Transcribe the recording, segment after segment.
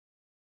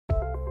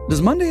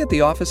Does Monday at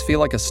the office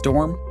feel like a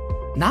storm?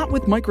 Not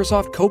with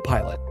Microsoft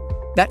Copilot.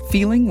 That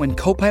feeling when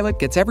Copilot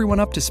gets everyone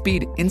up to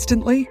speed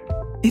instantly?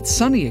 It's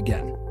sunny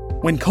again.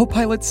 When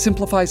Copilot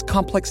simplifies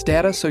complex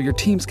data so your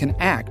teams can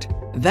act,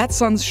 that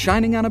sun's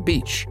shining on a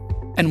beach.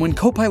 And when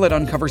Copilot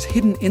uncovers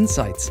hidden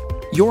insights,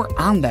 you're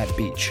on that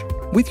beach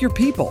with your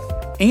people,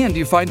 and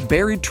you find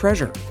buried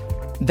treasure.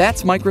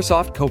 That's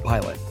Microsoft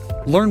Copilot.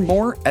 Learn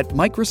more at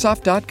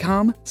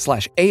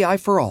Microsoft.com/AI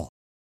for all.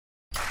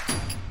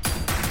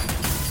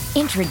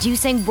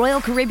 Introducing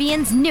Royal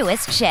Caribbean's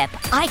newest ship,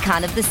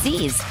 Icon of the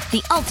Seas,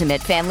 the ultimate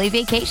family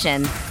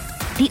vacation.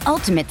 The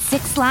ultimate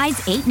 6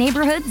 slides, 8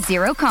 neighborhoods,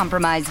 0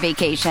 compromise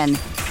vacation.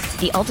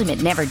 The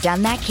ultimate never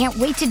done that, can't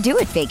wait to do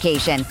it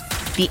vacation.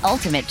 The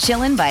ultimate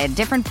chillin' by a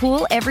different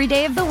pool every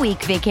day of the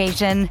week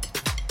vacation.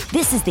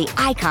 This is the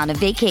Icon of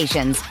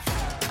vacations.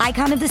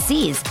 Icon of the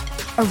Seas,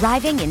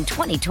 arriving in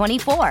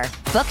 2024.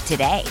 Book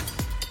today.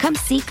 Come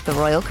seek the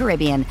Royal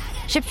Caribbean.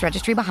 Ships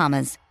Registry,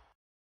 Bahamas.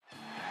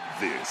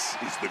 This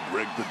is the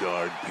Greg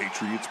Bedard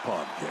Patriots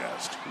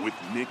Podcast with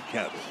Nick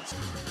Cattles.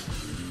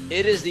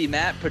 It is the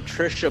Matt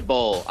Patricia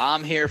Bowl.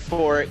 I'm here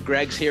for it.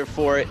 Greg's here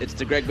for it. It's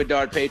the Greg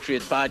Bedard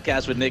Patriots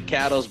Podcast with Nick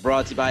Cattles,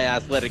 brought to you by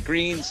Athletic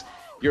Greens,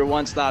 your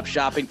one-stop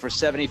shopping for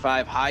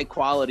 75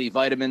 high-quality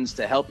vitamins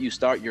to help you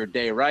start your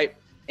day right.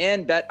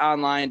 And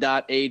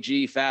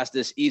betonline.ag,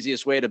 fastest,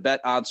 easiest way to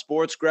bet on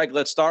sports. Greg,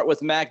 let's start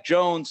with Mac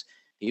Jones.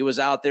 He was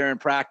out there in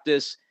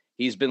practice.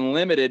 He's been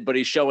limited, but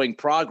he's showing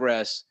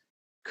progress.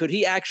 Could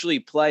he actually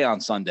play on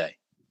Sunday?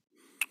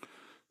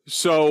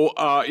 So,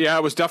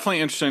 it was definitely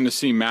interesting to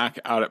see Mac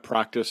out at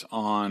practice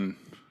on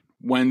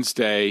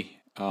Wednesday.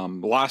 The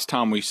last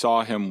time we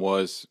saw him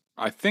was,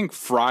 I think,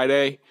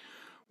 Friday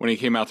when he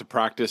came out to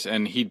practice,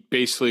 and he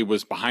basically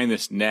was behind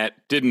this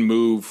net, didn't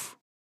move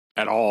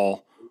at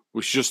all,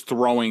 was just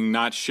throwing,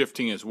 not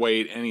shifting his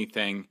weight,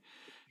 anything.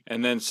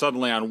 And then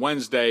suddenly on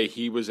Wednesday,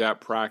 he was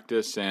at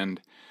practice,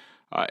 and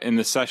in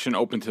the session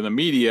open to the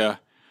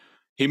media,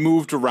 he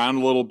moved around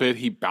a little bit.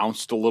 He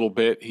bounced a little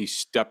bit. He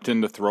stepped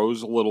into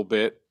throws a little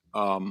bit.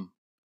 It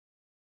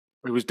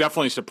was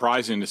definitely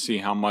surprising to see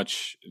how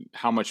much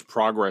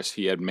progress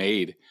he had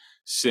made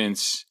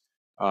since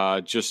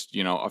just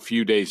a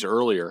few days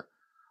earlier.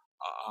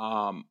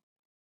 I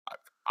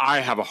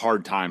have a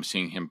hard time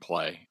seeing him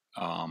play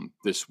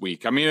this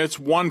week. I mean, it's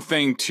one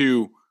thing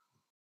to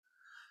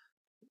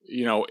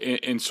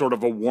in sort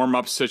of a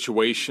warm-up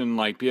situation,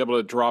 like be able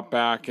to drop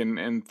back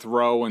and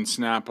throw and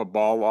snap a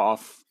ball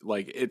off.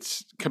 Like,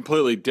 it's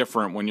completely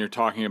different when you're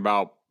talking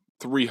about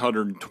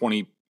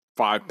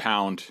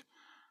 325-pound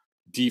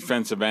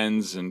defensive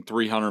ends and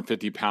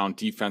 350-pound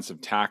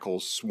defensive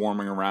tackles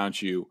swarming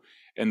around you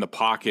in the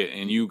pocket,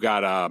 and you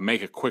got to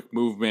make a quick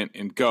movement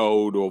and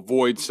go to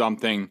avoid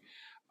something.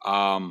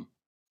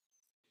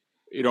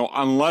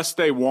 Unless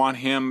they want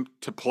him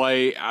to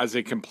play as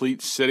a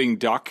complete sitting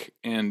duck,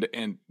 and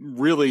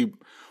really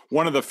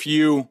one of the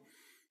few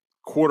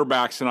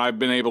quarterbacks that I've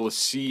been able to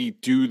see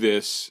do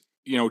this,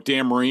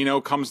 Dan Marino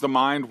comes to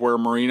mind, where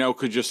Marino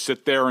could just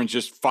sit there and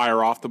just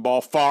fire off the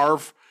ball.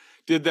 Favre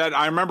did that.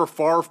 I remember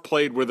Favre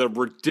played with a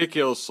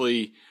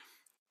ridiculously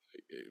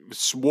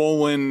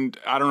swollen,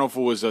 I don't know if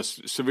it was a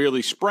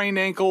severely sprained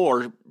ankle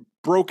or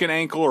broken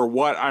ankle or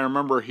what. I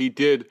remember he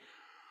did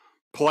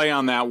play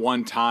on that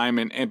one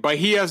time, but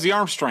he has the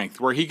arm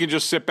strength where he can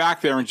just sit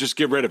back there and just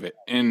get rid of it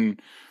in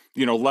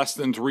less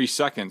than 3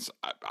 seconds.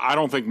 I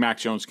don't think Mac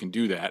Jones can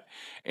do that,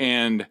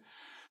 and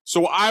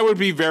so I would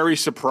be very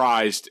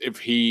surprised if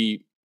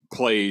he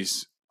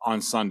plays on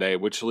Sunday,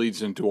 which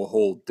leads into a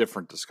whole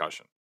different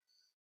discussion.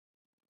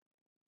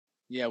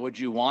 Yeah, would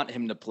you want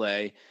him to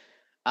play?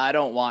 I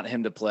don't want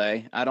him to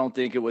play. I don't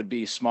think it would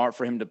be smart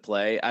for him to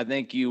play. I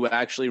think you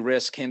actually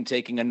risk him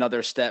taking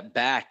another step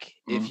back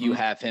if you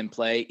have him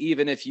play,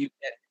 even if you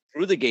get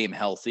through the game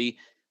healthy.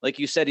 Like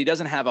you said, he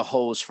doesn't have a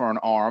hose for an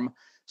arm.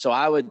 So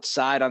I would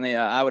err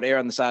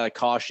on the side of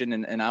caution,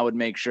 and I would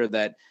make sure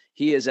that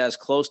he is as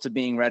close to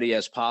being ready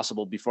as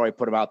possible before I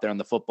put him out there on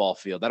the football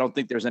field. I don't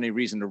think there's any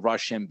reason to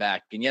rush him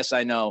back. And yes,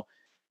 I know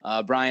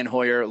Brian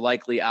Hoyer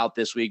likely out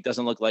this week.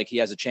 Doesn't look like he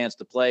has a chance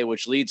to play,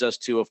 which leads us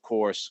to, of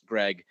course,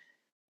 Greg,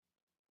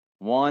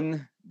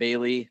 one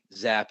Bailey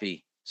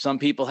Zappi. Some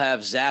people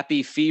have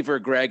Zappi fever,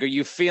 Greg. Are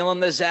you feeling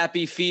the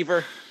Zappi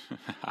fever?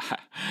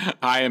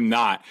 I am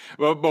not.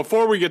 Well,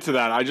 before we get to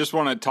that, I just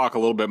want to talk a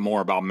little bit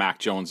more about Mac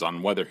Jones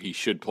on whether he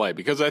should play,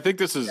 because I think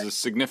this is a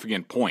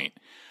significant point.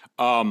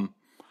 I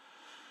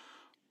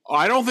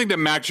don't think that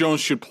Mac Jones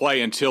should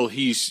play until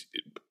he's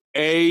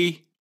as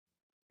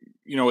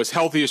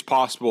healthy as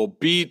possible,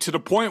 B, to the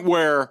point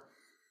where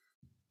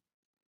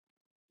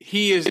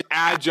he is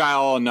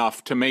agile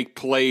enough to make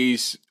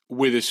plays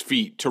with his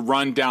feet, to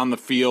run down the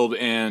field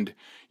and,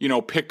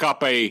 pick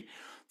up a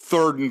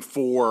 3rd and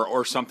 4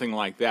 or something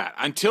like that.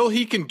 Until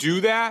he can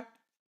do that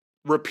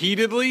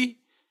repeatedly,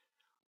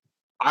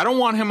 I don't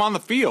want him on the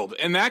field.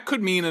 And that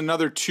could mean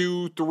another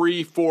 2,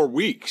 3, 4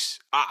 weeks.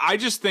 I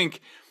just think,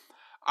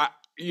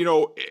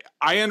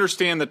 I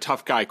understand the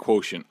tough guy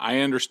quotient. I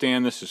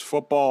understand this is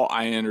football.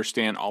 I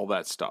understand all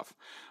that stuff.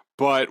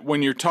 But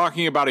when you're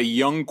talking about a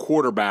young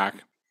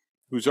quarterback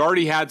who's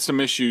already had some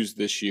issues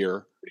this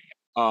year,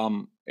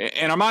 and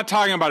I'm not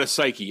talking about his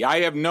psyche. I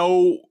have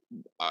no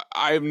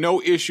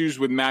issues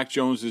with Mac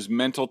Jones's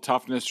mental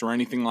toughness or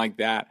anything like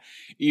that.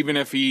 Even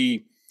if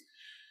he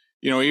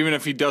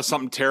does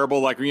something terrible,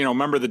 like,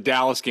 remember the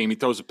Dallas game, he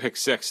throws a pick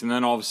six, and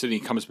then all of a sudden he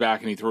comes back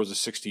and he throws a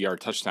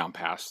 60-yard touchdown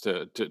pass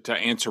to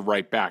answer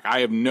right back. I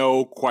have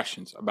no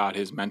questions about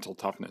his mental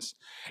toughness.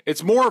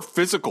 It's more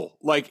physical.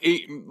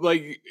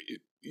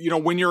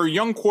 When you're a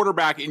young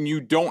quarterback and you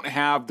don't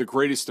have the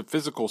greatest of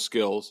physical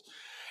skills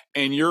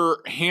and you're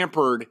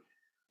hampered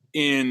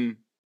in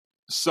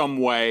some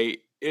way,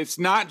 it's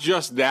not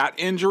just that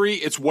injury,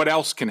 it's what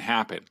else can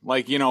happen.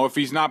 If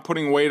he's not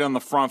putting weight on the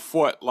front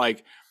foot,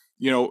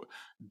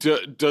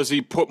 does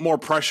he put more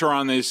pressure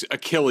on his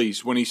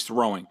Achilles when he's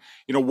throwing?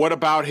 What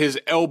about his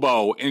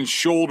elbow and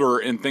shoulder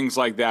and things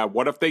like that?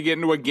 What if they get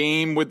into a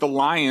game with the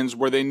Lions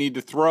where they need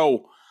to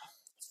throw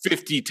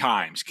 50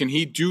 times? Can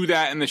he do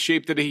that in the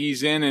shape that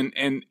he's in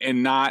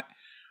and not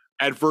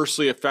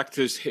adversely affect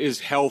his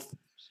health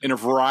in a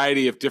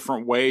variety of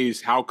different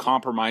ways, how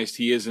compromised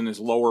he is in his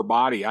lower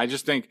body? I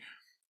just think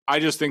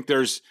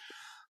there's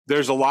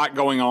a lot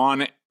going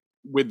on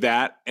with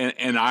that,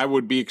 and I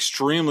would be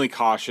extremely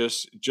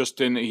cautious.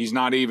 He's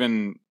not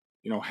even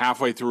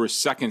halfway through his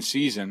second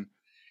season,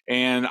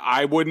 and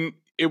I wouldn't.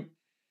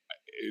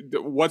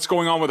 What's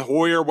going on with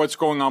Hoyer? What's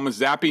going on with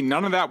Zappe?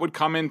 None of that would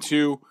come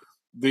into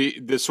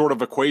the sort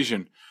of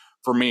equation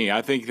for me.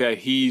 I think that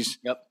he's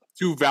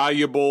too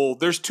valuable.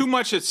 There's too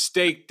much at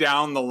stake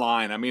down the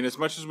line. I mean, as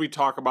much as we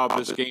talk about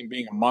this game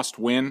being a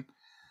must-win,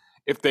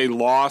 if they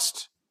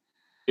lost.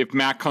 If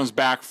Mac comes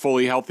back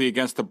fully healthy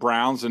against the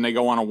Browns and they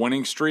go on a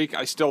winning streak,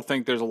 I still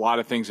think there's a lot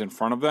of things in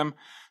front of them.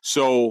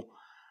 So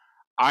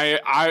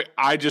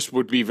I just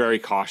would be very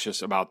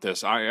cautious about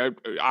this. I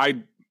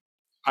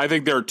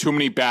think there are too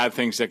many bad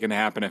things that can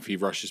happen if he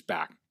rushes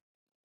back.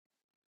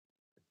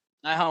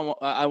 I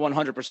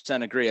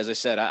 100% agree. As I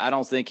said, I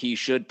don't think he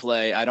should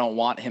play. I don't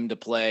want him to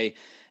play.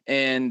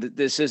 And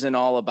this isn't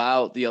all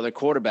about the other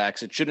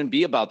quarterbacks. It shouldn't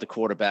be about the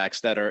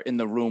quarterbacks that are in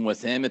the room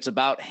with him. It's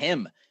about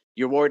him.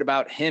 You're worried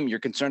about him. You're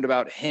concerned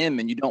about him,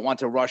 and you don't want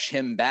to rush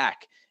him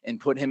back and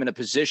put him in a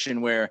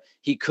position where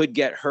he could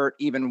get hurt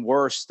even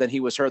worse than he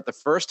was hurt the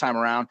first time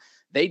around.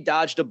 They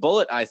dodged a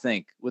bullet, I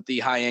think, with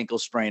the high ankle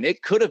sprain.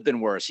 It could have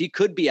been worse. He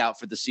could be out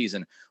for the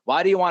season.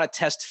 Why do you want to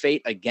test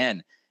fate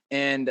again?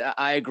 And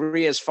I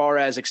agree as far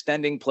as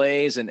extending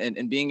plays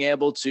and being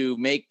able to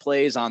make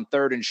plays on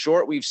third and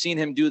short. We've seen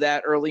him do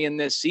that early in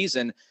this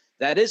season.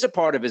 That is a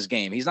part of his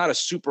game. He's not a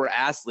super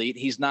athlete.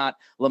 He's not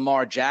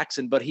Lamar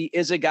Jackson, but he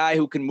is a guy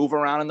who can move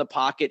around in the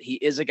pocket. He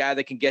is a guy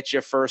that can get you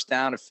a first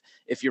down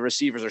if your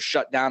receivers are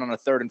shut down on a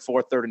 3rd and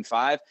 4, 3rd and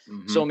 5.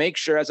 Mm-hmm. So make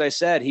sure, as I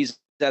said, he's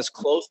as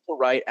close to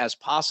right as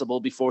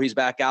possible before he's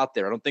back out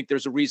there. I don't think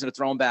there's a reason to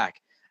throw him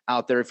back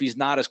out there if he's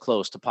not as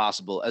close to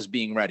possible as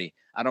being ready.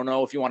 I don't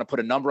know if you want to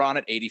put a number on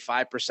it,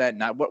 85%,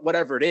 not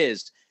whatever it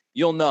is,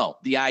 you'll know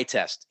the eye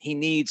test. He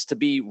needs to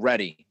be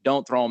ready.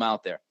 Don't throw him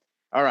out there.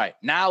 All right,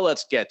 now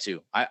let's get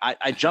to.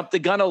 I jumped the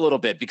gun a little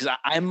bit because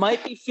I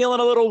might be feeling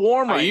a little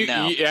warm now.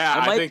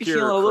 Yeah, I think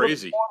you're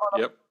crazy.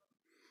 Yep.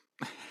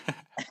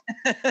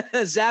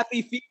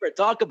 Zappe fever.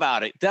 Talk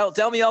about it.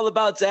 Tell me all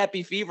about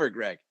Zappe fever,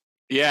 Greg.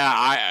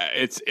 Yeah,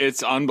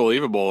 it's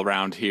unbelievable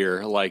around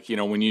here.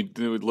 When you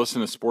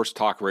listen to sports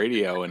talk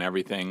radio and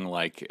everything,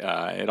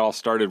 it all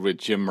started with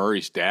Jim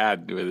Murray's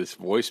dad with his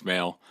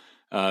voicemail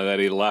that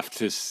he left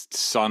his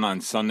son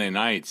on Sunday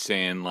night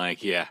saying,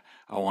 yeah,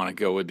 I want to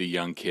go with the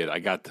young kid. I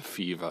got the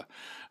fever.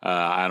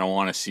 I don't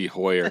want to see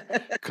Hoyer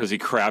because he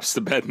craps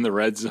the bed in the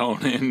red zone.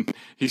 And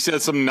he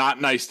said some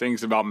not nice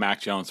things about Mac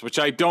Jones, which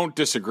I don't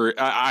disagree.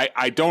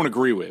 I don't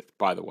agree with,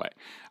 by the way.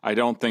 I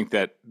don't think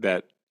that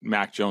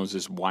Mac Jones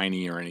is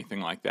whiny or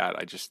anything like that.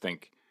 I just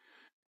think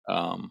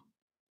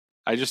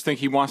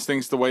he wants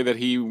things the way that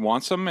he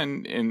wants them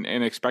and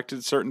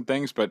expected certain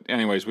things. But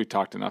anyways, we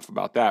talked enough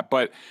about that.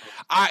 But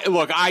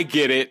I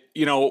get it.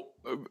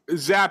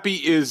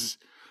 Zappe is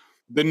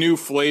the new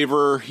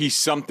flavor. He's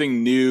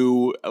something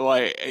new.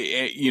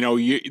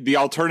 The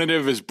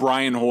alternative is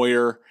Brian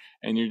Hoyer,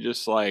 and you're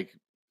just I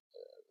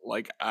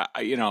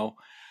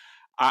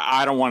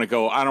don't want to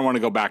go. I don't want to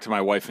go back to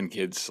my wife and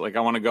kids. I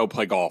want to go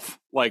play golf.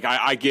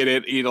 I get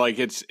it.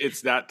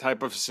 It's that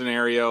type of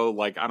scenario.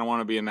 I don't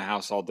want to be in the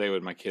house all day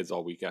with my kids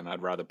all weekend.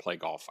 I'd rather play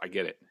golf. I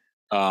get it.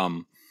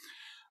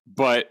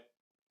 But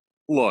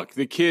look,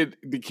 the kid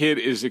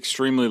is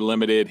extremely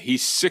limited.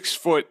 He's 6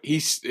 foot.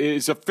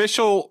 His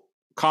official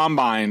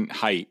combine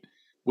height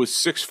was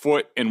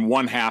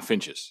 6'1.5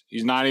 inches.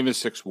 He's not even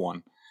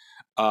 6'1".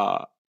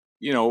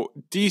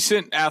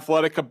 Decent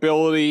athletic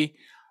ability.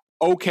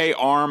 Okay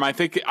arm. I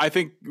think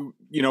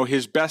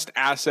his best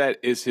asset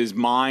is his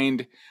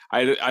mind.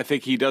 I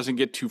think he doesn't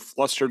get too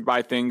flustered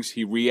by things.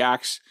 He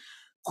reacts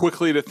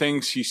quickly to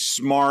things. He's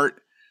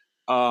smart.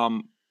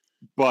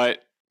 But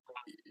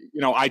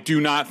I do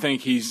not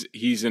think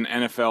he's an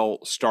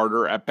NFL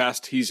starter. At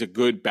best, he's a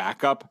good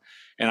backup,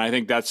 and I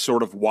think that's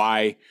sort of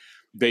why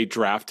they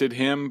drafted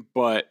him.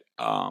 But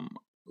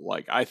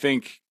I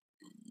think,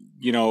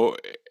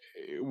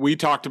 we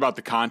talked about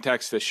the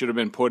context that should have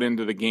been put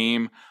into the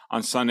game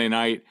on Sunday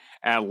night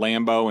at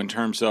Lambeau in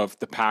terms of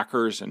the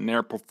Packers and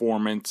their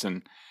performance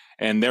and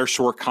their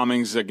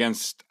shortcomings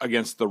against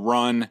the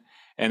run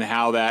and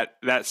how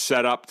that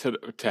set up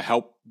to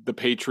help the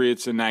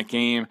Patriots in that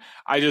game.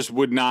 I just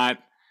would not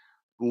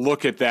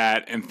look at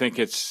that and think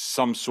it's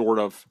some sort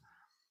of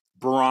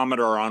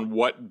barometer on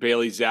what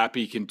Bailey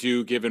Zappi can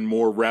do given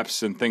more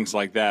reps and things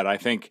like that. I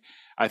think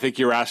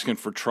you're asking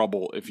for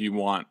trouble if you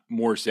want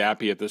more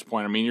Zappi at this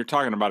point. I mean, you're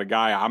talking about a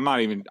guy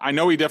I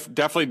know he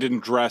definitely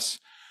didn't dress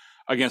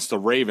against the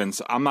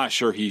Ravens. I'm not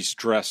sure he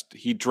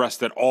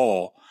dressed at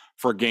all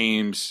for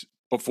games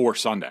before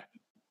Sunday.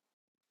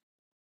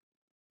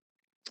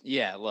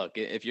 Yeah, look,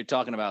 if you're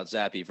talking about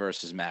Zappi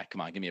versus Mac,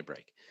 come on, give me a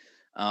break.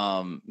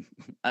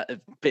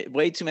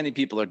 Way too many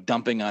people are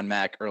dumping on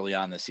Mac early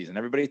on this season.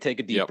 Everybody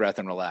take a deep breath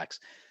and relax.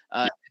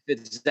 If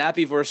it's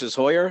Zappi versus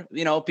Hoyer,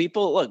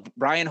 people look,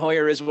 Brian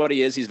Hoyer is what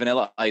he is. He's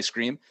vanilla ice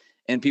cream,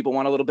 and people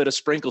want a little bit of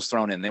sprinkles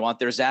thrown in. They want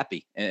their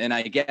Zappi. And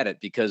I get it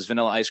because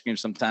vanilla ice cream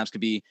sometimes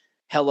could be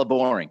hella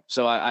boring.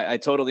 So I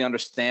totally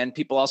understand.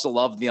 People also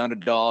love the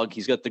underdog.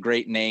 He's got the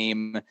great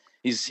name.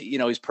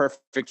 He's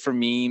perfect for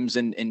memes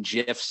and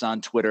GIFs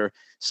on Twitter.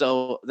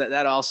 So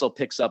that also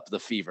picks up the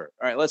fever.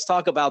 All right, let's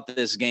talk about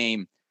this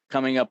game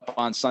coming up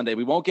on Sunday.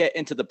 We won't get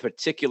into the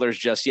particulars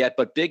just yet,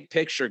 but big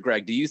picture,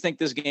 Greg, do you think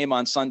this game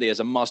on Sunday is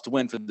a must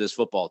win for this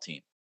football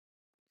team?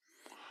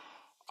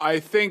 I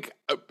think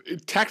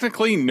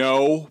technically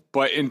no,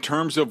 but in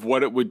terms of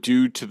what it would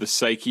do to the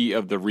psyche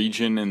of the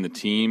region and the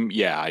team,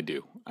 yeah, I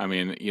do. I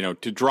mean,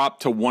 to drop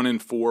to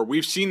 1-4,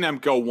 we've seen them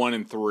go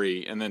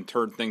 1-3 and then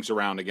turn things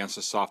around against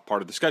the soft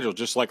part of the schedule,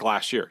 just like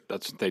last year.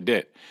 That's what they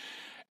did.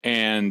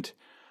 And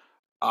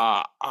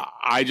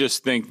I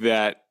just think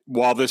that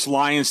while this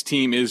Lions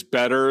team is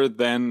better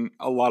than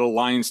a lot of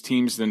Lions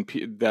teams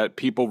that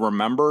people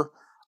remember,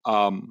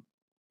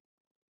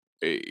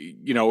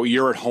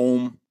 you're at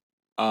home.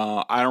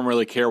 I don't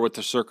really care what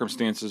the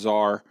circumstances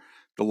are.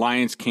 The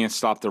Lions can't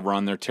stop the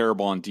run. They're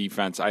terrible on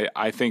defense.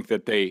 I think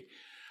that the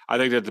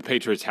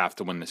Patriots have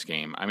to win this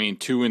game. I mean,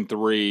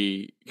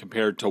 2-3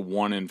 compared to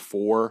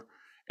 1-4,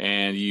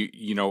 and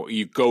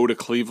you go to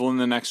Cleveland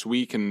the next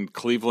week, and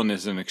Cleveland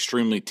is an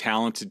extremely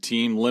talented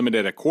team,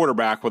 limited at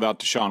quarterback without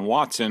Deshaun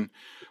Watson,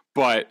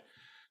 but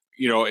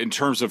in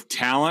terms of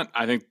talent,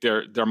 I think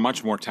they're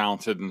much more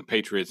talented than the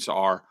Patriots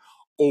are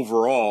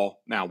overall.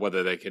 Now,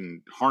 whether they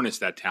can harness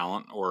that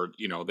talent or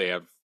they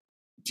have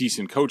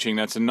decent coaching,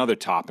 that's another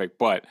topic.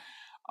 But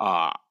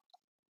I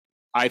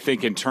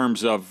think in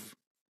terms of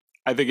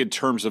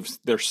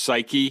their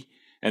psyche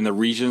and the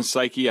region's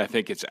psyche, I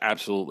think it's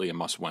absolutely a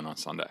must-win on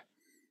Sunday.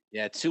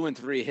 Yeah,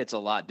 2-3 hits a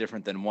lot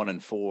different than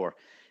 1-4.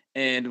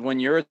 And when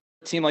you're a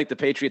team like the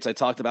Patriots, I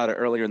talked about it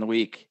earlier in the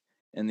week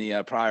in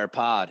the prior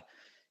pod,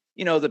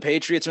 the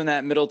Patriots are in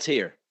that middle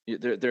tier.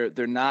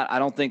 They're not, I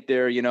don't think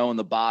they're, in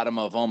the bottom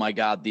of, oh my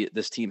God,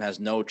 this team has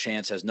no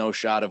chance, has no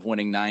shot of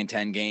winning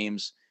 9-10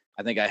 games.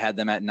 I think I had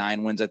them at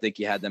 9 wins. I think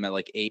you had them at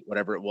like 8,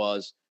 whatever it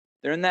was.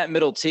 They're in that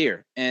middle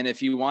tier. And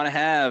if you want to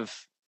have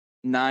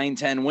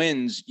 9-10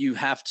 wins, you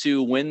have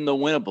to win the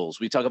winnables.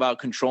 We talk about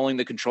controlling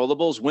the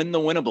controllables, win the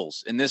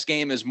winnables. And this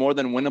game is more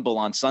than winnable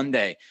on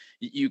Sunday.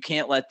 You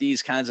can't let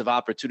these kinds of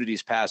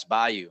opportunities pass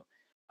by you.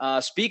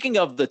 Speaking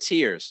of the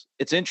tiers,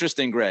 it's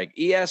interesting, Greg.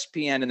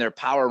 ESPN in their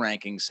power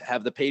rankings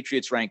have the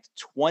Patriots ranked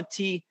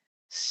 27th.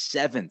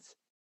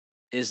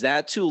 Is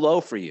that too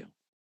low for you?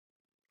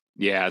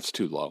 Yeah, it's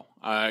too low.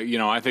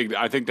 I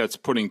think that's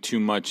putting too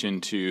much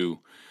into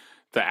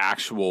the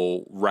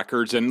actual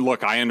records. And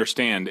look, I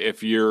understand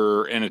if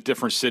you're in a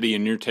different city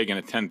and you're taking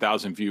a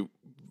 10,000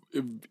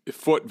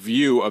 foot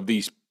view of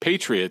these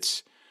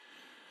Patriots,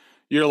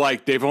 you're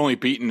like, they've only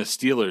beaten the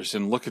Steelers,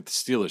 and look at the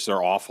Steelers.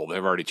 They're awful.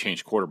 They've already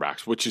changed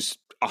quarterbacks, which is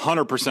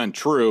 100%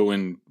 true.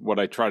 And what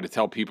I tried to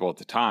tell people at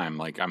the time,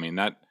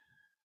 that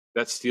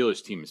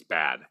Steelers team is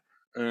bad.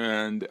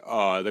 And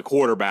the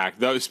quarterback,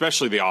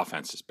 especially the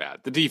offense, is bad.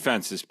 The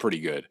defense is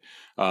pretty good,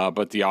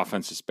 but the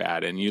offense is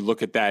bad. And you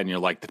look at that and you're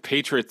like, the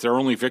Patriots, their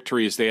only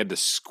victory is they had to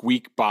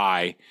squeak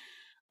by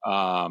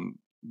the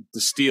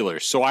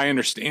Steelers. So I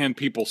understand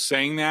people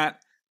saying that.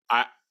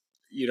 I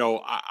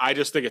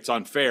just think it's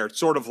unfair. It's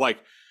sort of like,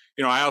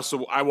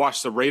 I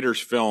watch the Raiders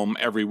film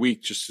every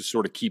week just to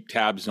sort of keep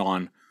tabs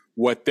on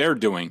what they're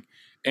doing.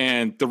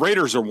 And the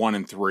Raiders are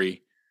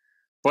 1-3.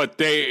 But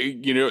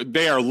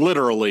they are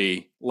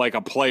literally like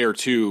a play or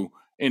two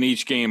in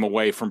each game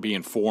away from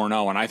being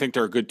 4-0. And I think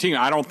they're a good team.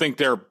 I don't think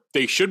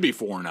they should be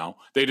 4-0.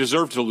 They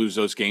deserve to lose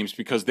those games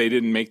because they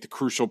didn't make the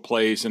crucial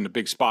plays in the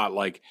big spot,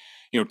 like,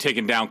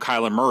 taking down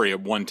Kyler Murray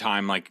at one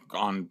time,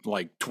 on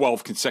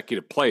 12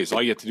 consecutive plays.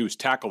 All you have to do is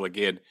tackle the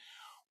kid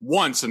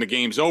once and the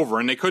game's over,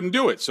 and they couldn't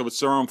do it. So it's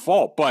their own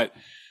fault. But,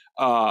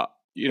 I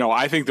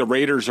think the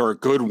Raiders are a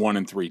good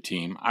 1-3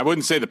 team. I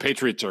wouldn't say the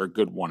Patriots are a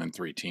good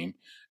 1-3 team.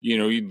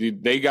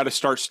 They got to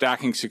start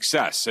stacking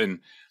success. And,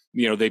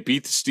 they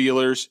beat the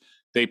Steelers.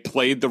 They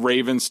played the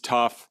Ravens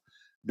tough.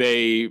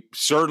 They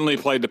certainly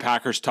played the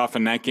Packers tough,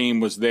 and that game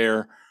was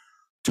their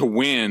to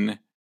win,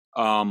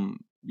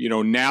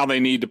 now they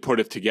need to put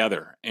it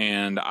together.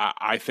 And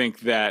I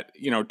think that,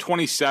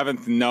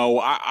 27th, no.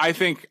 I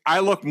think I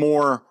look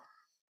more,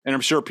 and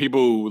I'm sure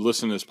people who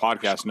listen to this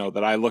podcast know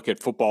that I look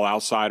at Football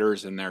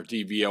Outsiders and their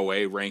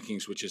DVOA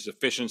rankings, which is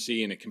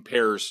efficiency, and it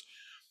compares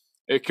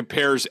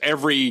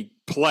every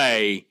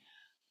play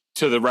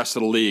to the rest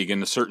of the league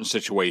in a certain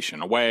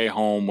situation, away,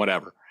 home,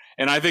 whatever.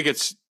 And I think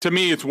to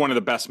me, it's one of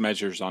the best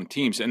measures on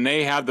teams. And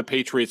they have the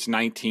Patriots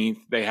 19th.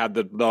 They had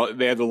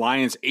the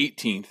Lions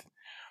 18th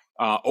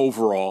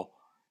overall.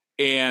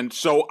 And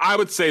so I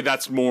would say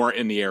that's more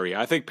in the area.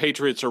 I think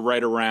Patriots are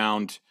right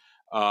around,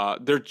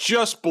 they're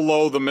just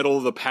below the middle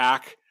of the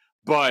pack,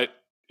 but,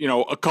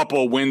 a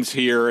couple of wins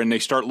here and they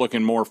start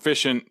looking more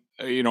efficient.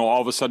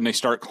 All of a sudden they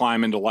start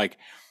climbing to like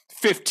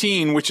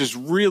 15, which is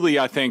really,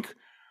 I think,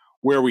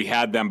 where we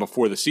had them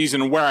before the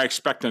season and where I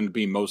expect them to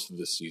be most of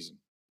this season.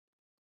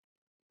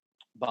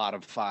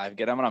 Bottom 5.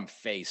 Get them on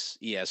face,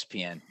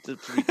 ESPN.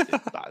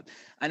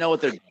 I know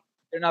what they're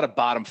not a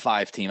bottom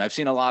 5 team. I've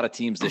seen a lot of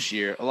teams this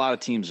year. A lot of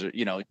teams are,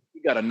 you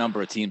got a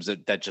number of teams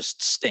that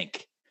just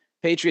stink.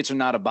 Patriots are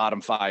not a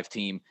bottom 5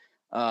 team.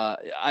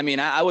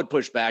 I would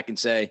push back and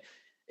say,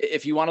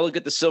 if you want to look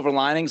at the silver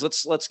linings,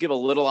 let's give a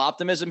little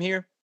optimism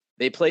here.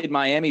 They played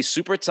Miami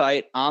super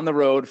tight on the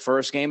road,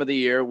 first game of the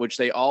year, which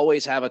they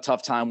always have a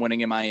tough time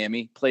winning in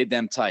Miami. Played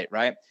them tight,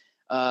 right?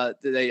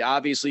 They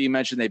obviously, you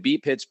mentioned they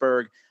beat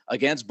Pittsburgh.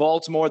 Against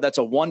Baltimore, that's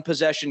a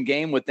one-possession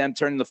game with them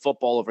turning the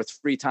football over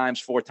 4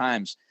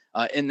 times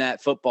in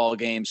that football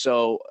game.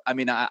 So,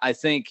 I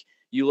think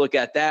you look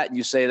at that and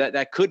you say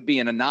that could be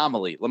an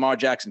anomaly. Lamar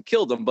Jackson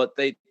killed them, but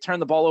they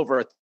turned the ball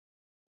over a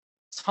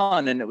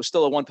ton, and it was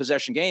still a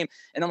one-possession game.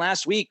 And then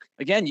last week,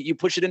 again, you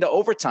push it into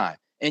overtime.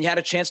 And you had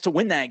a chance to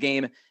win that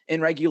game in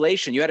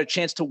regulation. You had a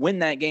chance to win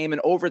that game in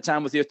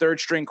overtime with your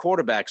third-string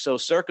quarterback. So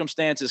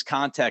circumstances,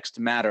 context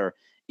matter.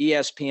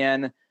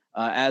 ESPN,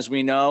 as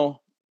we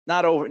know,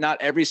 not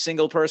every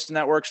single person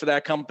that works for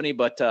that company,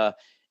 but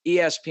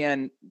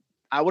ESPN,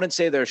 I wouldn't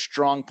say their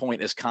strong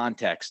point is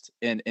context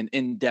and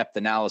in-depth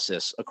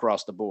analysis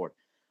across the board.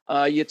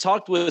 You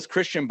talked with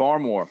Christian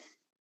Barmore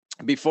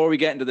before we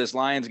get into this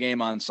Lions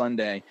game on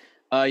Sunday.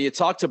 You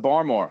talked to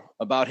Barmore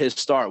about his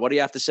start. What do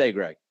you have to say,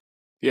 Greg?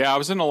 Yeah, I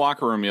was in the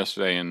locker room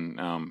yesterday,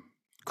 and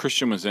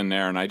Christian was in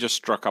there, and I just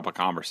struck up a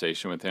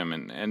conversation with him,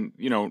 and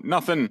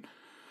nothing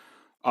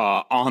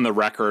on the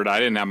record. I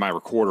didn't have my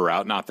recorder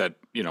out. Not that,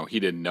 he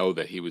didn't know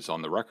that he was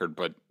on the record,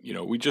 but,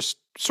 we just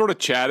sort of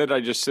chatted.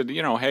 I just said,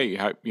 hey,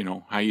 how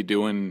you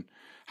doing?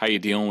 How you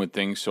dealing with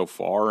things so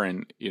far?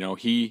 And,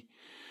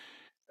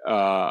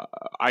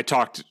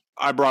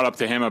 I brought up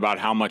to him about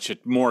how much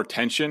more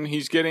attention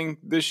he's getting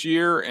this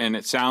year, and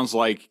it sounds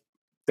like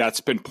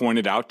that's been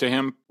pointed out to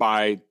him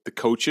by the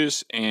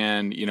coaches.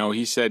 And,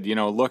 he said,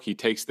 look, he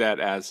takes that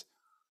as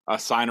a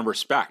sign of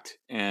respect.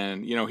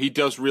 And, he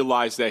does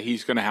realize that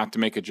he's going to have to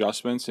make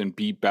adjustments and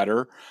be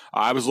better.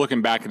 I was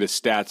looking back at his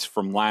stats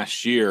from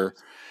last year,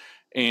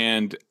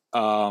 and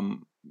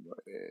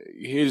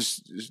he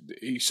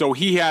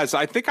has,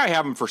 I think I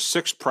have him for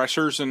 6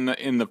 pressures in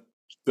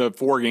the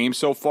 4 games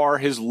so far.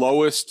 His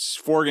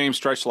lowest 4-game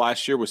stretch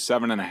last year was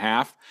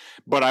 7.5.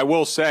 But I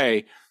will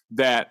say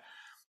that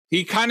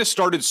he kind of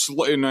started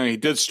slow. He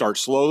did start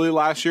slowly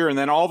last year, and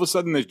then all of a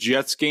sudden the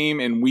Jets game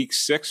in week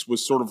 6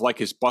 was sort of like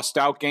his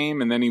bust-out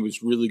game, and then he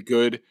was really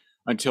good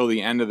until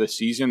the end of the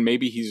season.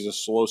 Maybe he's a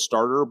slow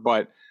starter,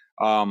 but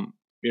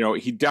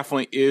he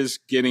definitely is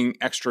getting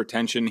extra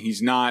attention.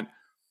 He's not.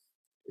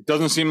 It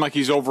doesn't seem like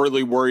he's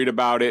overly worried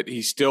about it.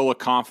 He's still a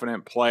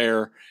confident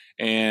player,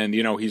 and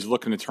he's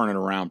looking to turn it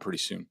around pretty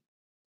soon.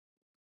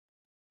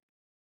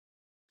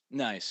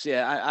 Nice.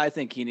 Yeah, I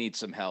think he needs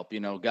some help.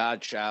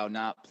 Godchow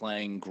not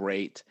playing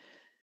great.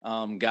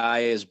 Guy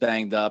is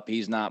banged up.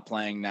 He's not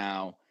playing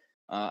now.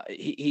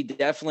 He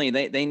definitely,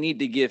 they need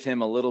to give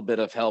him a little bit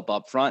of help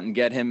up front and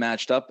get him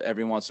matched up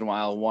every once in a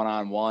while,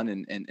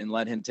 one-on-one, and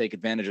let him take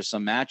advantage of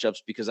some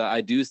matchups, because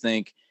I do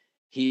think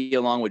he,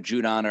 along with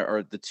Judon,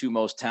 are the 2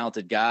 most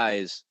talented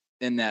guys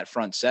in that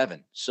front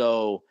 7.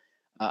 So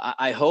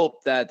I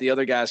hope that the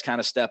other guys kind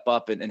of step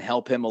up and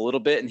help him a little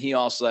bit. And he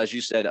also, as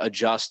you said,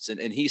 adjusts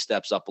and he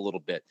steps up a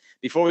little bit.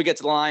 Before we get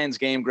to the Lions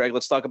game, Greg,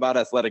 let's talk about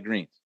Athletic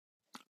Greens.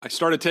 I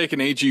started taking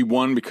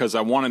AG1 because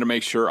I wanted to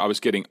make sure I was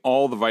getting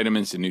all the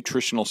vitamins and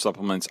nutritional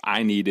supplements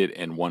I needed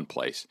in one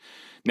place.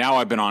 Now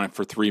I've been on it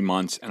for 3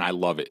 months, and I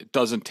love it. It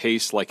doesn't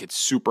taste like it's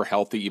super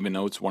healthy, even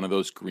though it's one of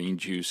those green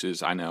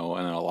juices. I know,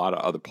 and in a lot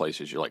of other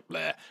places you're like,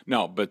 bleh.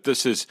 No, but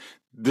this is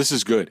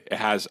good. It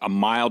has a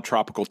mild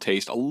tropical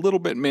taste, a little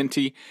bit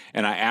minty,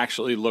 and I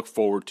actually look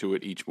forward to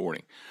it each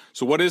morning.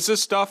 So what is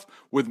this stuff?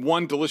 With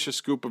 1 delicious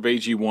scoop of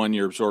AG1,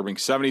 you're absorbing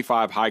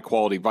 75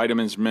 high-quality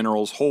vitamins,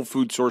 minerals, whole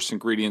food source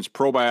ingredients,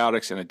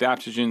 probiotics, and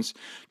adaptogens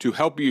to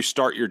help you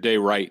start your day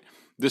right.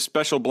 This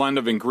special blend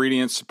of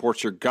ingredients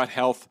supports your gut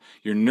health,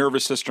 your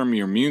nervous system,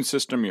 your immune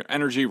system, your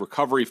energy,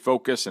 recovery,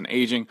 focus, and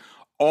aging,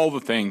 all the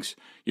things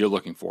you're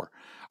looking for.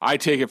 I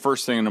take it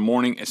first thing in the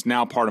morning. It's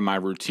now part of my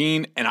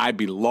routine, and I'd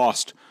be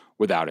lost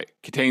without it.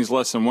 Contains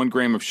less than 1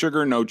 gram of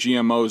sugar, no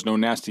GMOs, no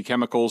nasty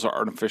chemicals or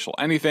artificial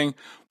anything,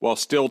 while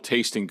still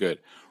tasting good.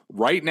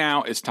 Right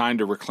now, it's time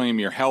to reclaim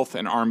your health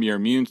and arm your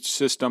immune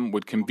system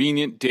with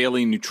convenient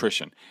daily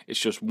nutrition. It's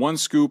just 1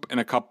 scoop in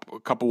a cup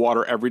of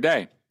water every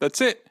day.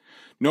 That's it.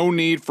 No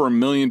need for a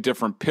million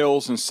different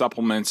pills and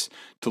supplements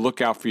to look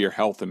out for your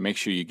health and make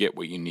sure you get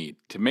what you need.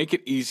 To make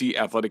it easy,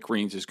 Athletic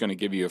Greens is going to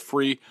give you a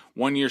free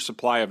 1-year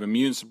supply of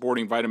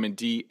immune-supporting vitamin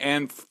D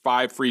and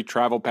 5 free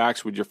travel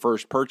packs with your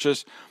first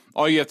purchase.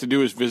 All you have to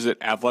do is visit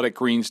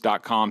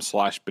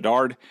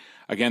athleticgreens.com/Bedard.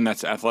 Again,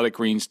 that's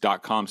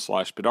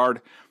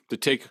athleticgreens.com/Bedard to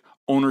take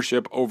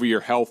ownership over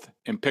your health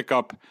and pick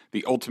up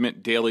the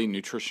ultimate daily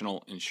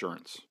nutritional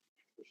insurance.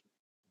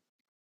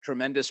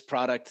 Tremendous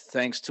product.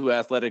 Thanks to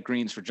Athletic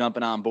Greens for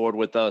jumping on board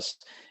with us.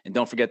 And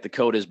don't forget the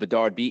code is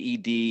Bedard,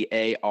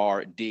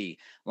 Bedard.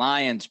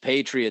 Lions,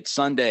 Patriots,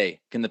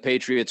 Sunday. Can the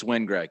Patriots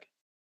win, Greg?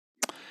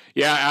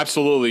 Yeah,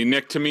 absolutely.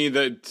 Nick, to me,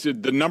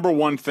 the number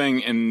one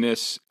thing in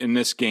this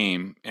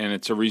game, and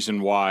it's a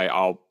reason why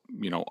I'll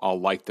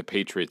like the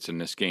Patriots in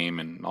this game,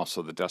 and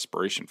also the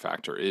desperation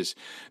factor, is,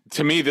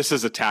 to me, this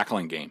is a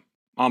tackling game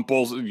on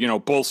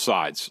both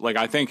sides. Like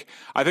I think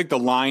the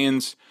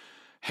Lions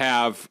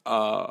have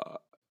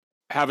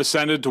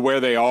ascended to where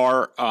they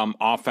are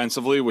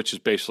offensively, which is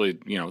basically,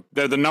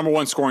 they're the number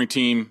 1 scoring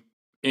team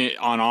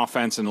on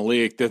offense in the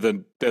league. They're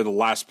the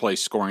last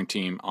place scoring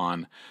team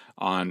on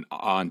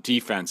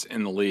defense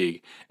in the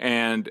league.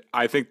 And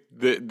I think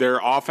their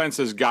offense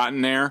has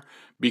gotten there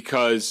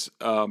because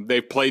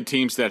they've played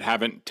teams that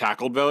haven't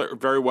tackled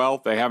very well.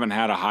 They haven't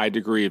had a high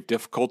degree of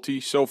difficulty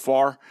so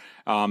far.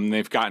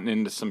 They've gotten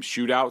into some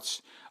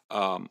shootouts.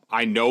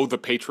 I know the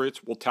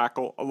Patriots will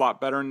tackle a lot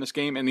better in this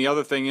game. And the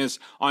other thing is,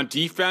 on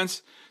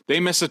defense, they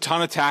miss a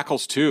ton of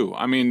tackles too.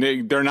 I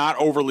mean, they're not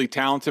overly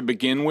talented to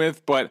begin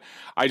with, but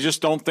I just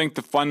don't think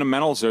the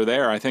fundamentals are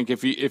there. I think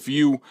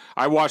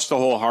I watched the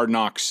whole Hard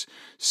Knocks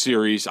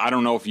series. I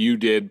don't know if you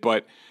did,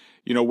 but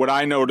what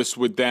I noticed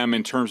with them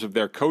in terms of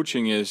their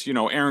coaching is,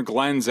 Aaron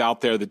Glenn's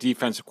out there, the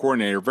defensive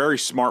coordinator, very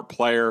smart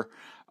player.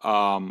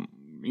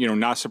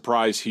 Not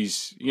surprised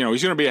he's going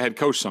to be a head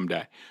coach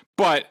someday,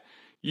 but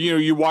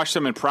you watch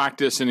them in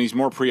practice and he's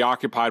more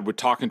preoccupied with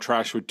talking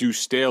trash with Deuce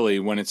Staley,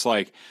 when it's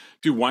like,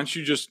 dude, why don't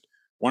you just,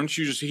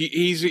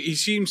 he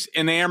seems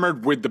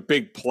enamored with the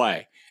big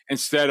play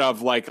instead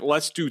of like,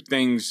 let's do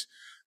things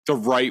the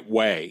right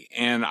way.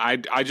 And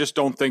I just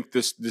don't think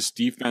this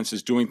defense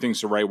is doing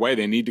things the right way.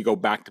 They need to go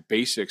back to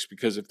basics,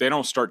 because if they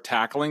don't start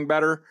tackling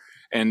better,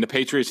 and the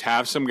Patriots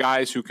have some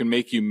guys who can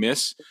make you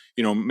miss,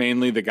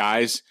 mainly the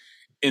guys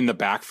in the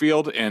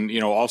backfield, and,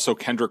 also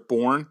Kendrick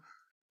Bourne.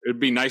 It'd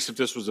be nice if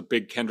this was a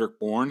big Kendrick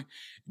Bourne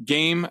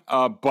game,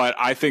 but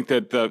I think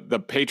that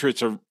the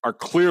Patriots are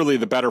clearly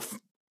the better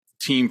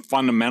team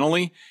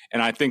fundamentally,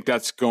 and I think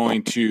that's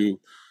going to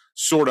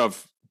sort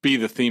of be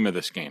the theme of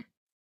this game.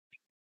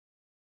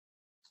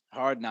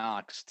 Hard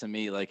Knocks, to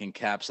me, like,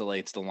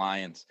 encapsulates the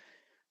Lions.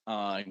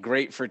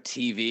 Great for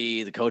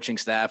TV. The coaching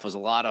staff was a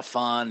lot of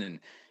fun, and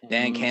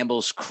Dan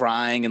Campbell's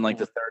crying in like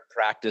the third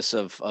practice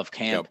of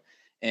camp.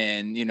 Yep.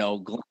 And,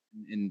 Glenn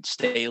and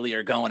Staley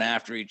are going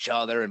after each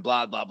other and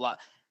blah, blah, blah.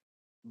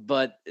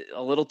 But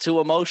a little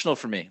too emotional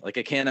for me. Like,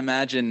 I can't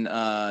imagine,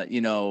 a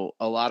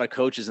lot of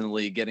coaches in the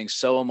league getting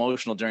so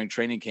emotional during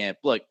training camp.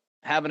 Look,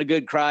 having a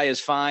good cry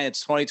is fine.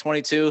 It's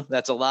 2022.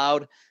 That's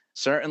allowed,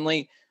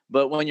 certainly.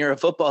 But when you're a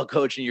football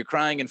coach and you're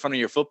crying in front of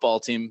your football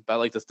team by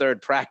like the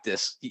third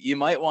practice, you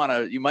might want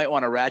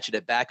to ratchet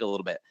it back a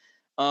little bit.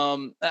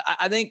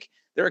 I think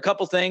there are a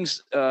couple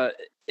things.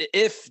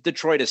 If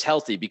Detroit is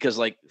healthy, because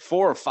like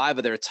 4 or 5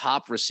 of their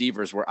top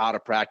receivers were out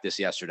of practice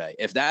yesterday.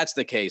 If that's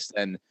the case,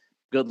 then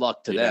good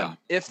luck to them.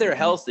 If they're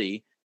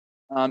healthy,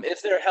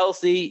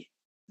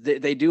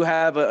 they do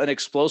have an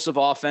explosive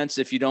offense.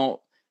 If you don't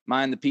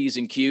mind the P's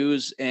and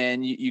Q's,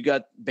 and you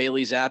got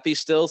Bailey Zappi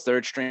still,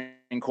 third string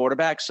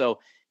quarterback. So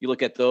you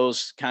look at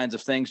those kinds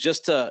of things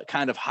just to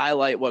kind of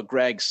highlight what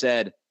Greg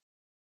said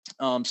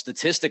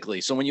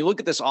statistically. So when you look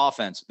at this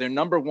offense, they're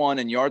number 1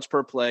 in yards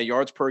per play,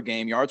 yards per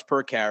game, yards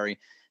per carry.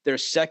 They're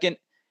second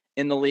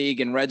in the league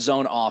in red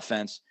zone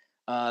offense.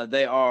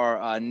 They are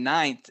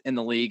 9th in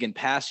the league in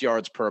pass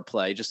yards per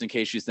play, just in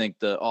case you think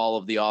all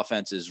of the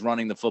offense is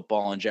running the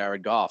football and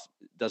Jared Goff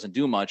doesn't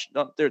do much.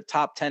 They're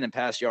top 10 in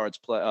pass yards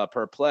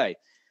per play.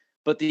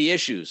 But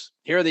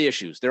here are the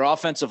issues. Their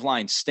offensive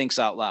line stinks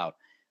out loud.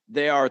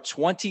 They are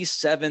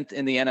 27th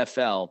in the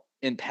NFL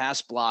in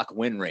pass block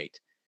win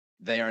rate.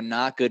 They are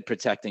not good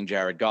protecting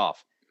Jared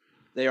Goff.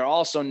 They are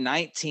also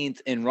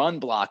 19th in run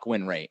block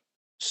win rate.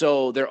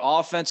 So their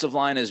offensive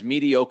line is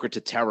mediocre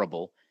to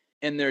terrible,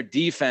 and their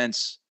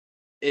defense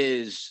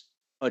is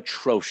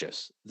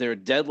atrocious. They're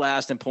dead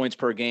last in points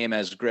per game,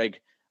 as Greg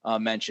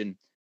mentioned.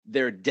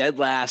 They're dead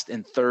last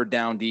in third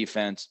down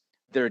defense.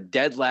 They're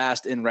dead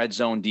last in red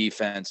zone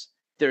defense.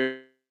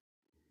 They're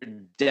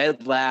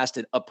dead last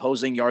in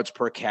opposing yards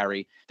per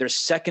carry. They're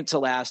second to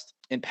last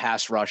in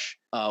pass rush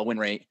win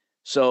rate.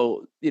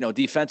 So,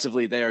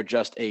 defensively, they are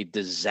just a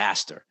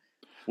disaster,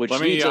 which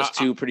leads us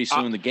to pretty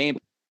soon the game.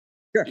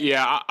 Sure.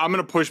 Yeah, I'm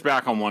going to push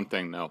back on one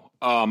thing, though.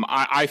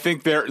 I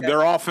think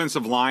their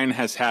offensive line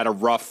has had a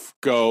rough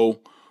go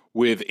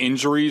with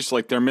injuries.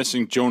 Like, they're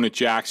missing Jonah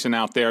Jackson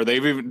out there.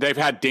 They've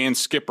had Dan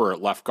Skipper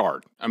at left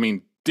guard. I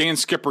mean, Dan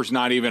Skipper's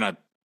not even a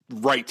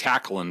right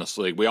tackle in this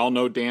league. We all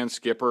know Dan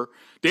Skipper.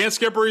 Dan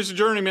Skipper, he's a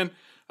journeyman.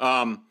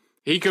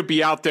 He could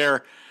be out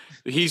there.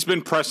 He's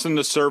been pressing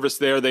the service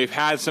there. They've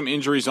had some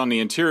injuries on the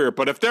interior,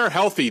 but if they're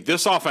healthy,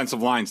 this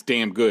offensive line's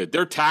damn good.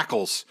 Their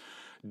tackles,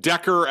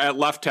 Decker at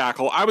left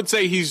tackle, I would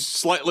say he's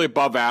slightly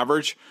above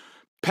average.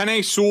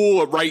 Penei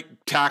Sewell at right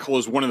tackle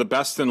is one of the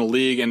best in the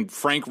league, and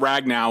Frank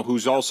Ragnow,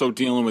 who's also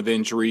dealing with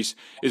injuries,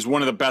 is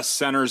one of the best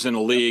centers in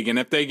the league. And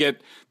if they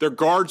get their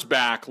guards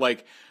back,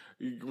 like,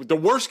 the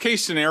worst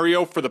case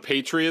scenario for the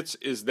Patriots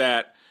is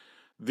that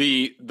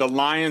the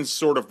Lions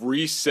sort of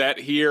reset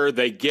here.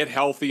 They get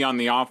healthy on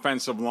the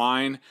offensive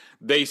line.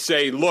 They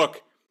say,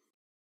 look,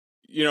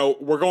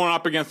 we're going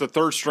up against the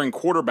third string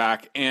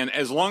quarterback, and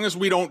as long as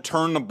we don't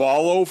turn the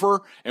ball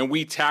over and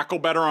we tackle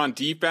better on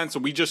defense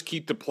and we just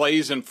keep the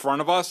plays in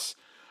front of us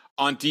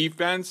on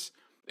defense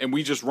and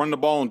we just run the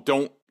ball and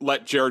don't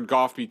let Jared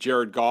Goff be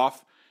Jared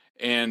Goff,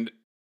 and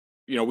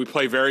we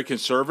play very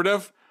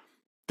conservative,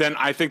 then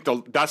I think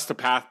that's the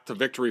path to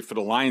victory for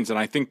the Lions, and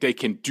I think they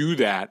can do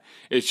that.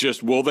 It's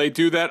just, will they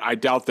do that? I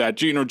doubt that.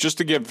 Just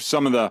to give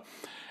some of the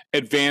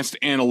advanced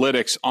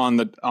analytics on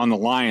the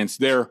Lions,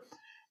 they're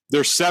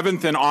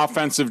 7th in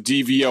offensive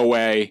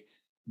DVOA.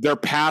 Their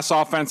pass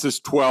offense is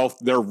 12th.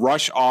 Their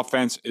rush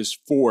offense is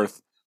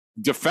 4th.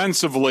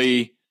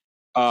 Defensively,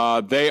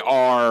 they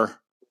are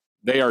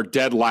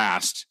dead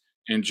last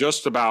in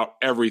just about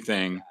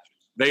everything.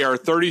 They are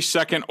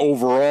 32nd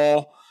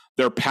overall.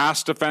 Their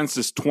pass defense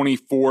is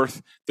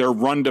 24th. Their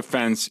run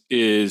defense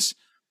is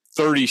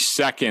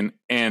 32nd,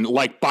 and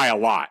by a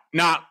lot.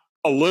 Not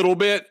a little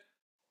bit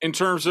in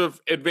terms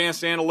of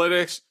advanced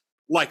analytics,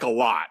 like a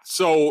lot.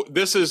 So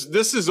this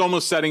is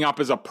almost setting up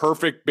as a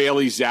perfect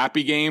Bailey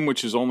Zappi game,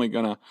 which is only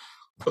gonna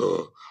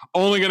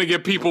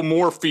give people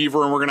more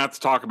fever, and we're gonna have to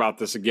talk about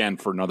this again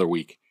for another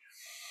week.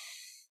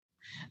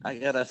 I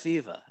got a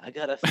fever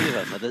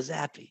for the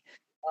Zappi.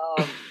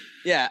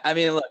 Yeah, I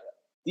mean, look,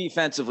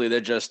 defensively,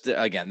 they're just,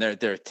 again,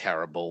 they're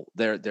terrible.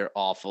 They're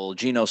awful.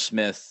 Geno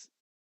Smith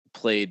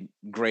played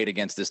great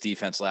against this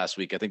defense last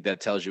week. I think that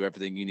tells you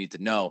everything you need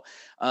to know.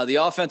 The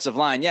offensive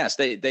line, yes,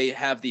 they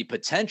have the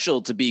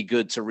potential to be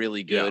good to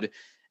really good. Yeah.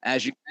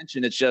 As you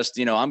mentioned, it's just,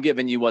 I'm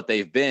giving you what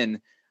they've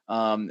been.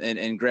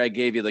 And Greg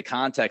gave you the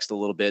context a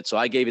little bit. So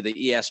I gave you the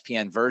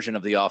ESPN version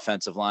of the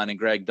offensive line, and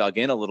Greg dug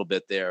in a little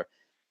bit there.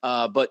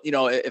 But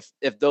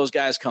if those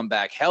guys come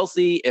back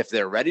healthy, if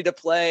they're ready to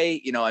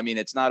play,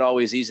 it's not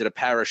always easy to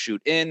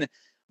parachute in,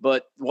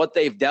 but what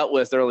they've dealt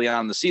with early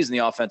on in the season,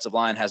 the offensive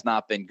line has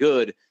not been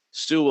good.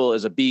 Sewell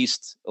is a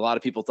beast. A lot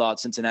of people thought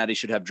Cincinnati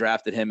should have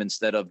drafted him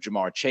instead of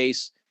Jamar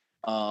Chase.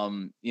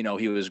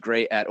 He was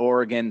great at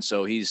Oregon,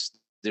 so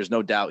there's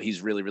no doubt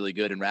he's really, really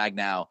good. And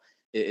Ragnow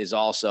is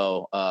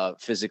also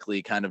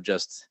physically kind of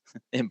just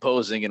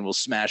imposing and will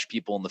smash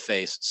people in the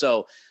face.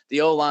 So the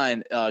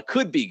O-line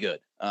could be good.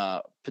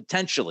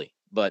 Potentially,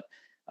 but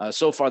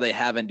so far they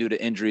haven't due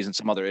to injuries and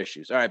some other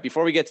issues. All right,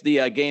 before we get to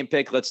the game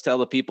pick, let's tell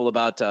the people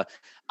about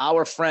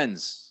our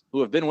friends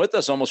who have been with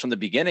us almost from the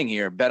beginning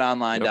here,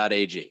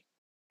 betonline.ag. Yep.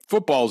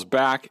 Football's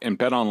back, and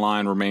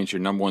BetOnline remains your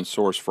number one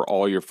source for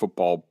all your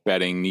football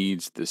betting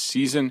needs this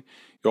season.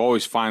 You'll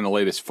always find the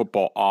latest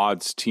football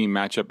odds, team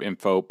matchup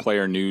info,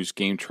 player news,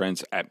 game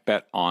trends at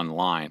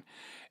BetOnline.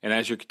 And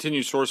as your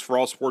continued source for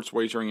all sports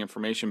wagering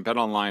information,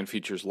 BetOnline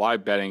features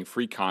live betting,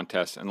 free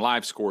contests, and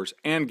live scores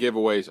and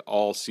giveaways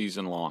all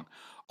season long.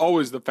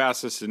 Always the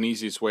fastest and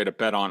easiest way to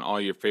bet on all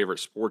your favorite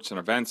sports and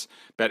events.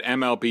 Bet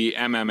MLB,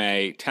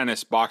 MMA,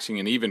 tennis, boxing,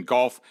 and even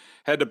golf.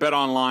 Head to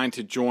BetOnline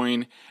to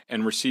join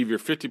and receive your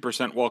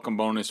 50% welcome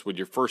bonus with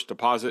your first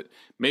deposit.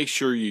 Make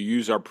sure you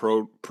use our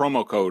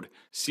promo code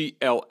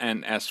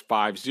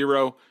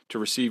CLNS50 to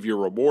receive your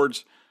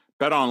rewards.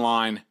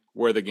 BetOnline,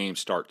 where the game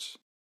starts.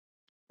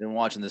 Been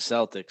watching the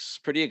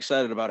Celtics. Pretty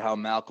excited about how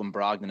Malcolm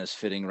Brogdon is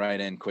fitting right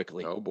in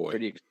quickly. Oh, boy.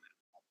 Pretty excited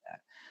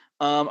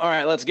about that. All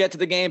right, let's get to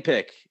the game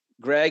pick.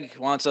 Greg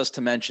wants us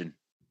to mention.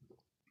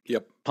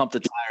 Yep. Pump the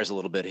tires a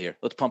little bit here.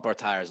 Let's pump our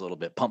tires a little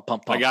bit. Pump.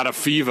 I got a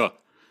fever.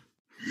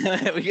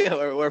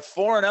 We're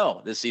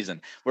 4-0 this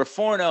season. We're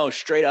 4-0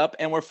 straight up,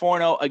 and we're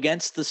 4-0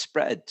 against the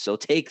spread. So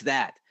take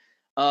that.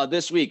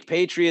 This week,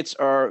 Patriots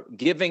are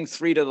giving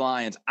 3 to the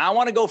Lions. I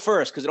want to go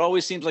first because it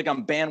always seems like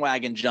I'm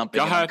bandwagon jumping.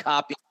 Go ahead. I'm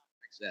copying what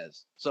Greg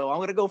says. So I'm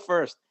going to go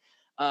first.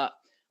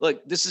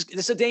 Look, this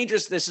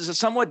is a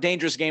somewhat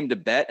dangerous game to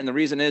bet, and the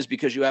reason is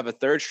because you have a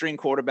third string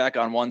quarterback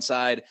on one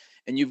side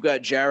and you've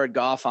got Jared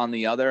Goff on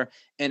the other.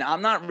 And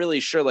I'm not really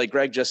sure, like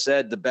Greg just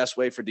said, the best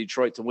way for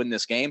Detroit to win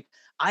this game.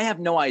 I have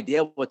no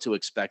idea what to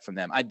expect from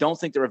them. I don't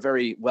think they're a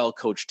very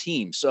well-coached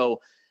team. So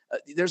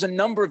there's a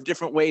number of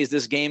different ways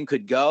this game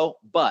could go,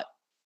 but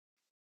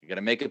you're going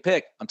to make a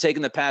pick. I'm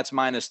taking the Pats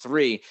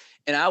 -3,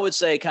 and I would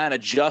say kind of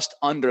just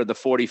under the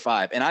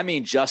 45. And I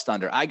mean just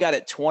under. I got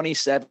it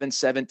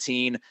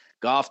 27-17.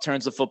 Goff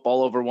turns the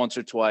football over once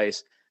or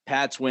twice.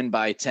 Pats win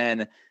by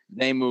 10.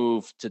 They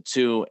move to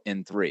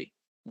 2-3.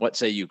 What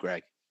say you,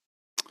 Greg?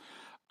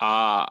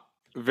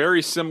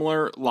 Very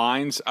similar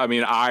lines. I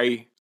mean,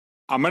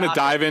 I'm going to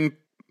dive in.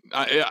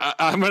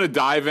 I'm going to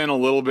dive in a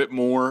little bit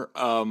more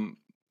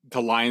to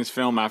Lions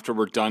film after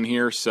we're done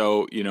here.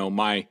 So,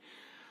 my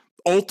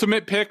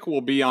ultimate pick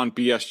will be on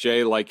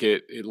BSJ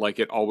like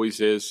it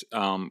always is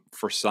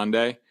for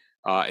Sunday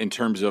in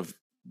terms of,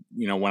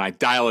 when I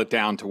dial it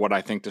down to what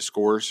I think the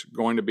score's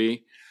going to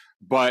be.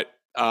 But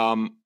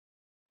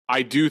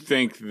I do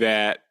think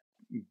that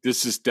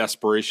this is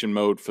desperation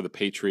mode for the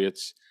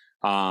Patriots.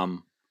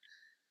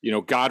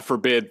 God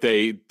forbid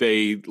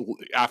they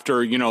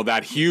after,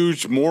 that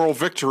huge moral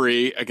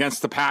victory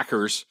against the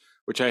Packers,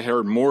 which I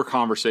heard more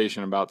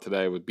conversation about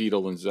today with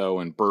Beadle and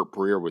Zoe and Burt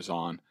Breer was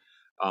on.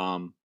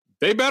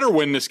 They better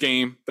win this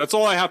game. That's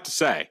all I have to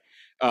say.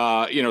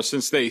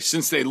 Since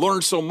they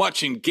learned so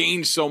much and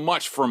gained so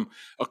much from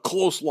a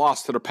close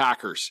loss to the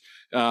Packers,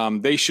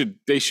 they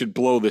should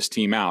blow this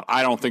team out.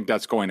 I don't think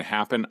that's going to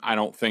happen. I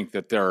don't think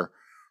that they're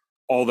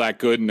all that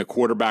good, and the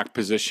quarterback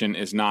position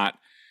is not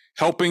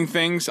helping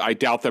things. I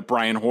doubt that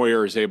Brian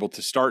Hoyer is able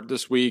to start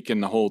this week,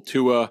 and the whole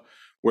Tua,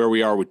 where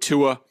we are with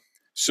Tua.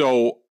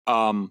 So,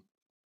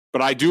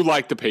 but I do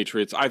like the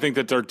Patriots. I think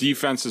that their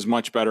defense is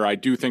much better. I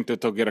do think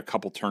that they'll get a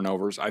couple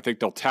turnovers. I think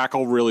they'll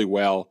tackle really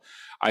well.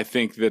 I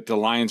think that the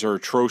Lions are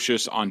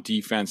atrocious on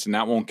defense, and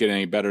that won't get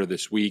any better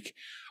this week.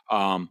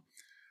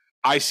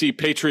 I see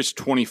Patriots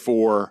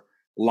 24,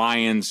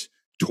 Lions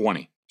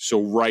 20. So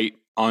right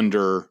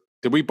under.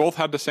 Did we both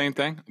have the same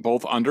thing?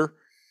 Both under?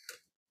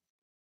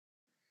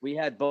 We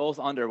had both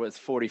under with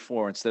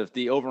 44 instead of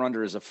the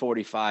over-under is a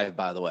 45,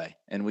 by the way.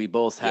 And we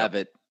both have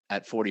it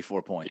at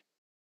 44 points.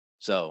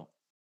 So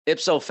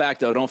ipso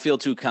facto, don't feel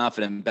too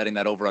confident betting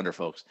that over-under,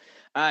 folks.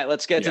 All right,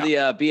 let's get to the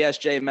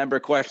BSJ member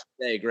question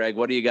today, Greg.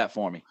 What do you got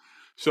for me?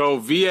 So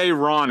VA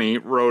Ronnie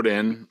wrote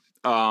in,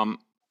 and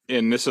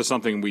this is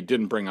something we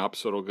didn't bring up,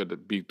 so it'll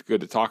be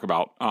good to talk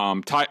about.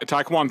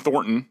 Tyquan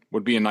Thornton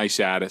would be a nice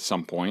add at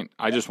some point.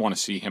 I just want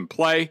to see him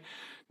play.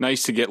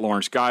 Nice to get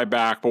Lawrence Guy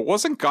back, but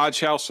wasn't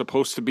Godchow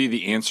supposed to be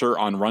the answer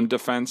on run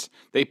defense?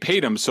 They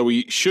paid him, so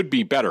he should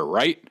be better,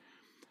 right?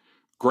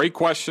 Great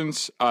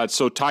questions.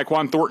 So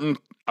Tyquan Thornton,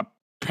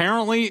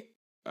 apparently,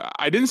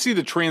 I didn't see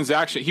the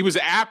transaction. He was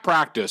at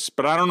practice,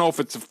 but I don't know if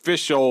it's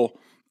official.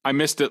 I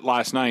missed it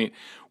last night,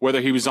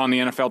 whether he was on the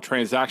NFL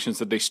transactions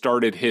that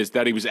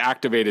he was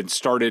activated,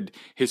 started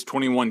his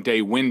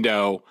 21-day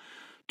window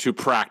to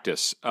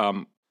practice.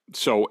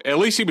 So at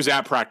least he was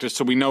at practice,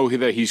 so we know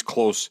that he's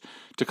close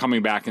to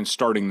coming back and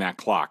starting that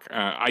clock.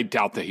 I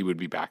doubt that he would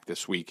be back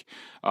this week.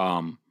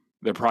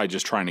 They're probably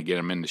just trying to get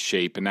him into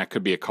shape, and that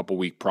could be a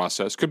couple-week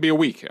process. Could be a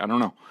week. I don't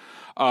know.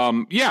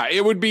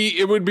 It would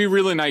be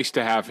really nice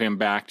to have him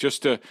back.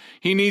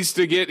 He's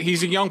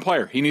a young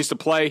player. He needs to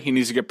play. He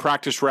needs to get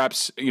practice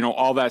reps,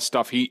 all that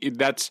stuff.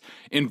 That's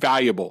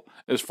invaluable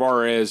as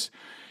far as,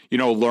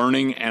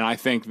 learning. And I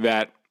think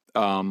that,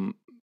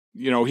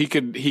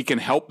 he can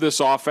help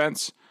this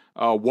offense.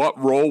 What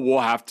role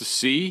we'll have to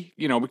see,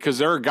 because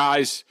there are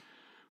guys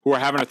who are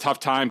having a tough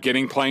time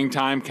getting playing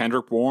time.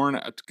 Kendrick Bourne,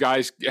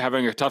 guys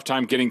having a tough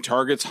time getting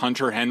targets,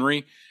 Hunter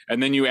Henry,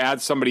 and then you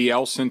add somebody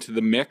else into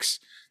the mix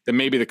that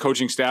maybe the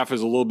coaching staff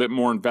is a little bit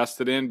more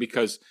invested in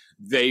because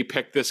they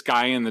picked this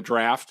guy in the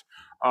draft.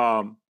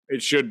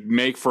 It should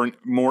make for a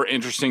more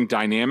interesting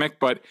dynamic,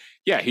 but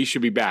yeah, he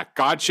should be back.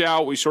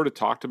 Godchow, we sort of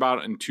talked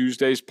about in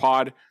Tuesday's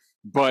pod,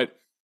 but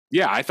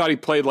yeah, I thought he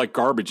played like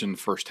garbage in the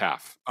first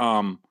half.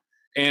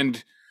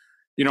 And,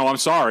 I'm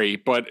sorry,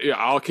 but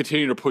I'll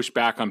continue to push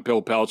back on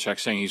Bill Belichick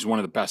saying he's one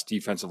of the best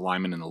defensive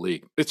linemen in the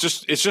league. It's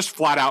just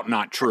flat out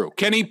not true.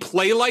 Can he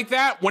play like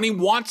that when he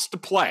wants to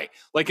play?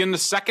 Like in the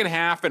second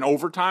half and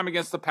overtime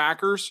against the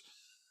Packers,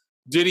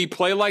 did he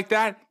play like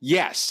that?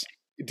 Yes.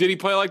 Did he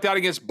play like that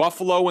against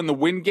Buffalo in the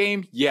win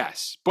game?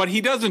 Yes. But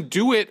he doesn't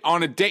do it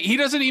on a day. He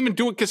doesn't even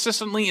do it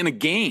consistently in a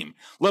game,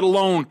 let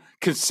alone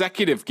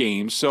consecutive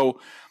games. So,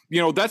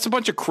 that's a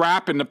bunch of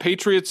crap, and the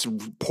Patriots'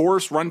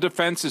 porous run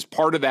defense is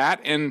part of that.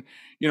 And,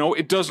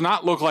 it does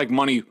not look like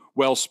money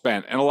well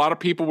spent. And a lot of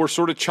people were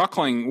sort of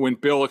chuckling when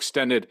Bill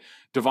extended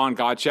Davon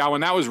Godchow,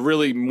 and that was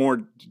really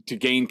more to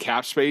gain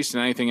cap space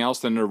than anything else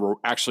than to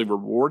actually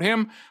reward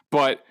him.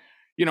 But,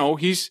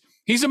 he's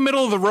a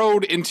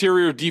middle-of-the-road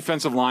interior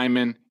defensive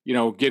lineman,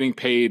 getting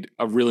paid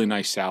a really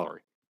nice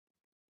salary.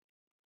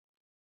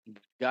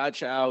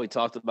 Godchow, we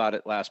talked about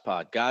it last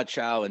pod.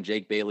 Godchow and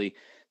Jake Bailey,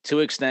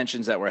 2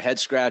 extensions that were head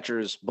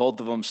scratchers. Both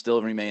of them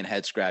still remain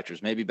head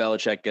scratchers. Maybe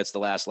Belichick gets the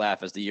last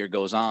laugh as the year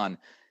goes on,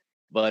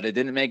 but it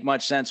didn't make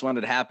much sense when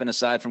it happened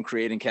aside from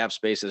creating cap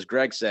space, as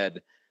Greg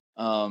said.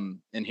 And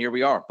here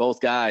we are,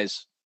 both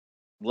guys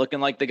looking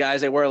like the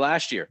guys they were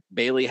last year.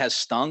 Bailey has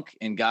stunk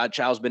and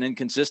Godchow's been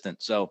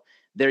inconsistent. So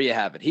there you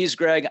have it. He's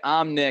Greg.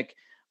 I'm Nick.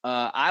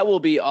 I will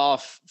be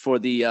off for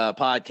the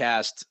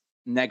podcast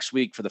next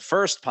week for the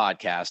first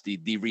podcast,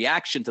 the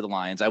reaction to the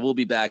Lions. I will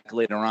be back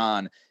later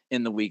on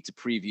in the week to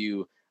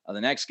preview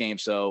the next game.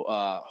 So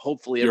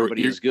hopefully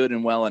everybody is good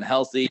and well and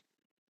healthy.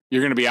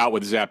 You're going to be out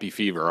with Zappy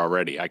Fever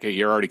already.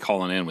 You're already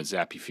calling in with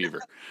Zappy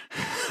Fever.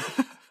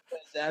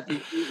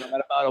 Zappy Fever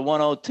at about a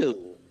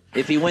 102.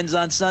 If he wins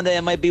on Sunday,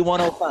 it might be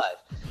 105.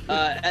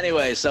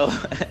 Anyway, so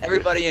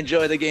everybody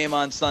enjoy the game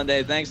on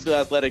Sunday. Thanks to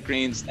Athletic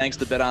Greens. Thanks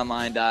to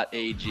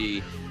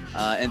betonline.ag.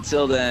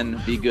 Until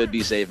then, be good,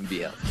 be safe, and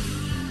be healthy.